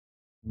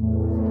How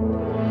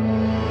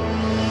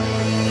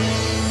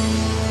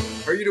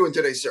are you doing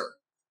today, sir?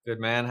 Good,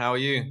 man. How are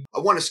you? I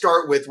want to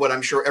start with what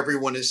I'm sure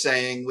everyone is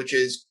saying, which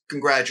is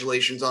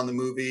congratulations on the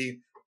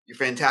movie. You're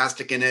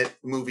fantastic in it.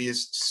 The movie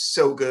is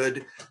so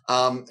good.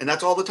 And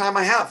that's all the time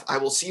I have. I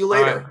will see you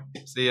All right. later.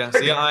 See ya.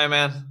 See ya, Iron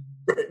Man.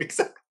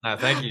 Exactly. No,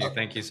 thank you.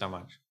 Thank you so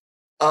much.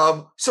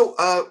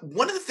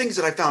 One of the things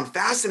that I found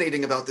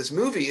fascinating about this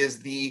movie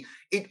is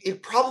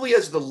it probably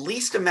has the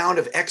least amount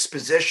of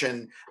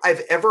exposition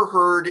I've ever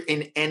heard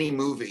in any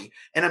movie.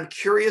 And I'm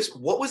curious,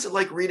 what was it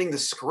like reading the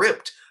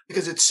script?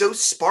 Because it's so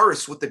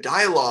sparse with the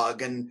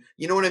dialogue, and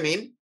you know what I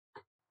mean?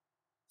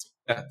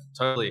 Yeah,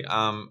 totally.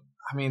 I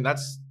mean,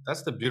 that's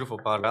the beautiful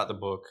part about the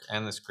book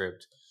and the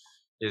script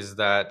is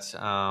that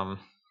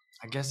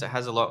I guess it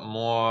has a lot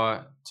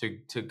more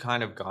to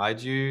kind of guide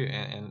you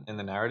in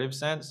the narrative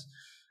sense.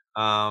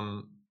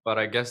 But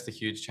I guess the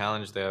huge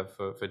challenge there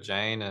for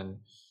Jane and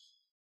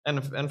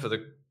for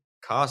the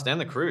cast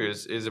and the crew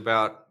is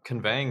about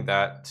conveying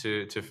that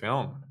to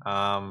film.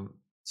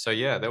 So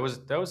yeah, there was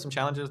some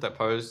challenges that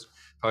posed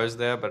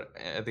there, but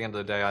at the end of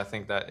the day, I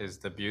think that is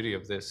the beauty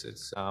of this.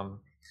 It's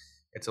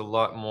a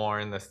lot more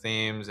in the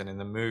themes and in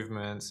the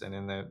movements and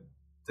in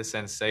the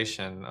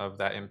sensation of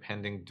that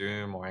impending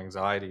doom or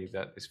anxiety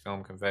that this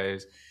film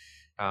conveys,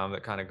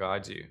 that kind of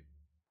guides you.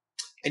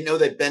 I know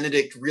that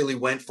Benedict really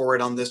went for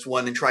it on this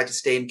one and tried to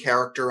stay in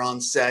character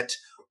on set.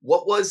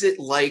 What was it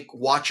like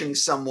watching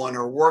someone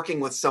or working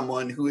with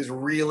someone who is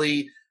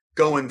really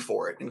going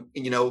for it,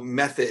 and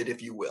method,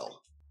 if you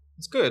will?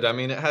 It's good. I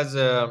mean, it has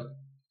a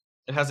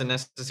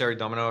necessary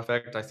domino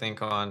effect, I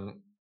think, on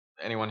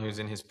anyone who's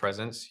in his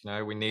presence.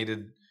 We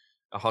needed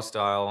a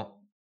hostile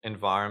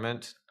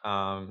environment,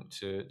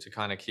 to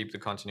kind of keep the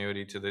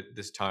continuity to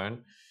this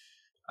tone.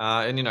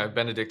 And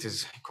Benedict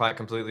is quite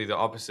completely the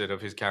opposite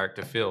of his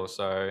character Phil,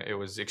 so it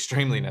was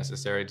extremely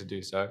necessary to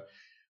do so.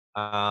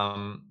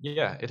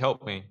 Yeah, it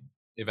helped me,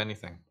 if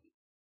anything.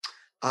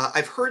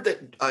 I've heard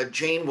that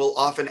Jane will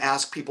often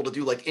ask people to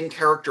do like in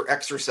character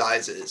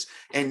exercises,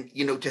 and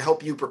to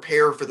help you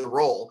prepare for the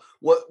role.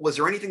 What was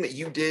there anything that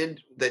you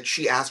did that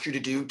she asked you to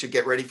do to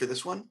get ready for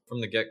this one? From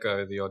the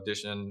get-go, the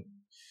audition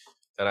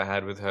that I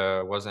had with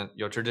her wasn't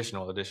your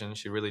traditional audition.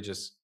 She really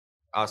just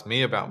asked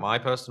me about my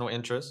personal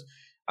interests,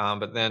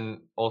 but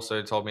then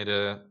also told me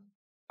to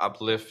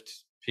uplift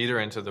Peter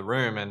into the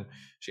room, and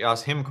she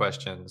asked him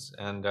questions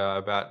and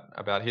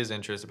about his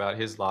interests, about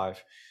his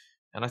life,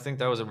 and I think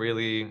that was a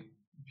really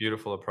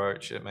beautiful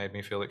approach. It made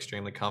me feel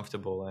extremely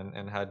comfortable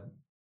and had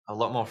a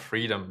lot more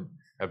freedom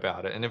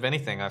about it. And if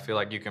anything, I feel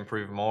like you can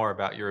prove more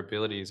about your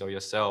abilities or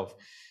yourself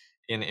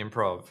in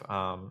improv,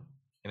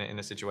 in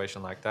a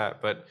situation like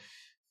that. But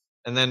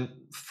and then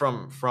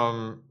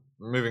from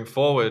moving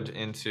forward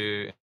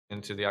into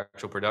the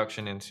actual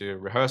production, into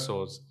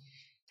rehearsals,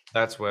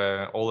 that's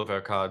where all of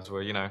her cards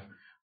were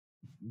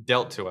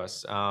dealt to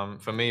us.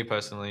 For me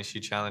personally, she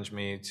challenged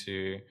me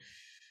to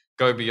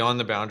go beyond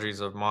the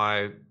boundaries of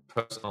my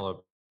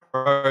personal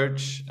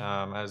approach,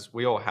 as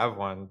we all have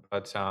one,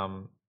 but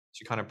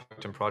she kind of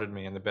poked and prodded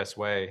me in the best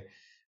way,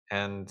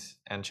 and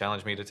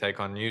challenged me to take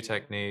on new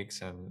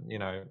techniques and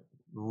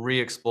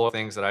re-explore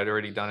things that I'd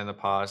already done in the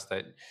past,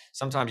 that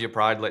sometimes your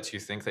pride lets you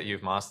think that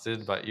you've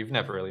mastered, but you've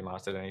never really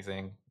mastered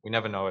anything. We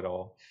never know it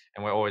all,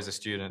 and we're always a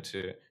student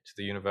to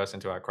the universe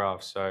and to our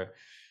craft. So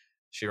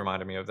she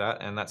reminded me of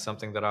that, and that's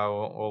something that I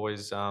will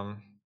always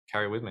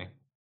carry with me.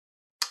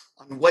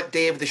 On what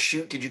day of the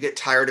shoot did you get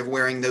tired of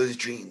wearing those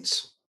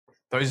jeans?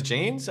 Those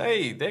jeans,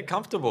 hey, they're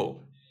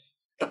comfortable.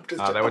 I'm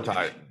just They were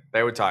tight.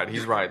 They were tight.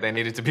 He's right. They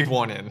needed to be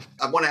worn in.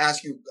 I want to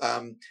ask you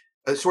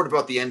sort of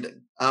about the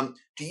ending.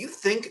 Do you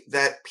think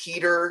that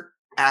Peter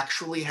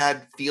actually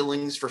had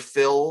feelings for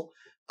Phil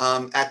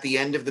at the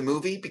end of the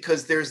movie?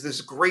 Because there's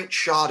this great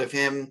shot of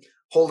him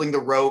holding the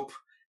rope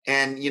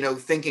and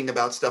thinking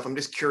about stuff. I'm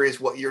just curious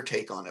what your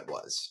take on it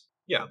was.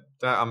 Yeah,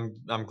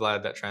 I'm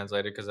glad that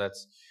translated, because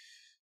that's,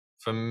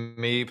 for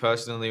me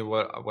personally,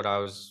 what I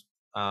was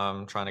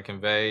trying to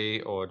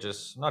convey, or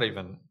just not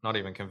even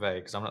convey,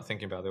 because I'm not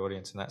thinking about the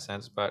audience in that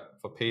sense. But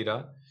for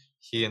Peter,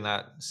 he in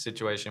that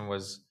situation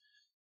was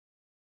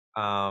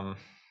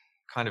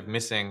kind of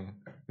missing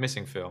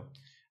Phil,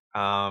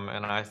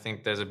 and I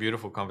think there's a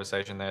beautiful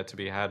conversation there to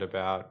be had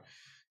about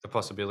the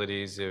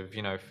possibilities if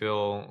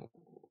Phil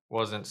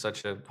wasn't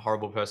such a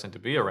horrible person to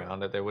be around,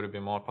 that there would have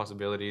been more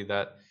possibility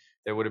that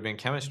there would have been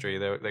chemistry,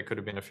 there could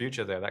have been a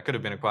future there, that could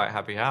have been a quite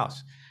happy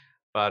house.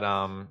 But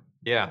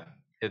yeah,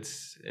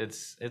 it's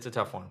a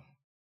tough one.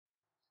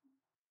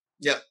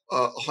 Yep,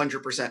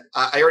 100%.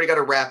 I already got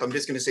a wrap. I'm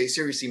just going to say,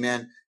 seriously,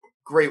 man,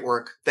 great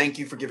work. Thank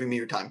you for giving me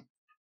your time.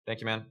 Thank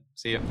you, man.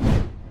 See you.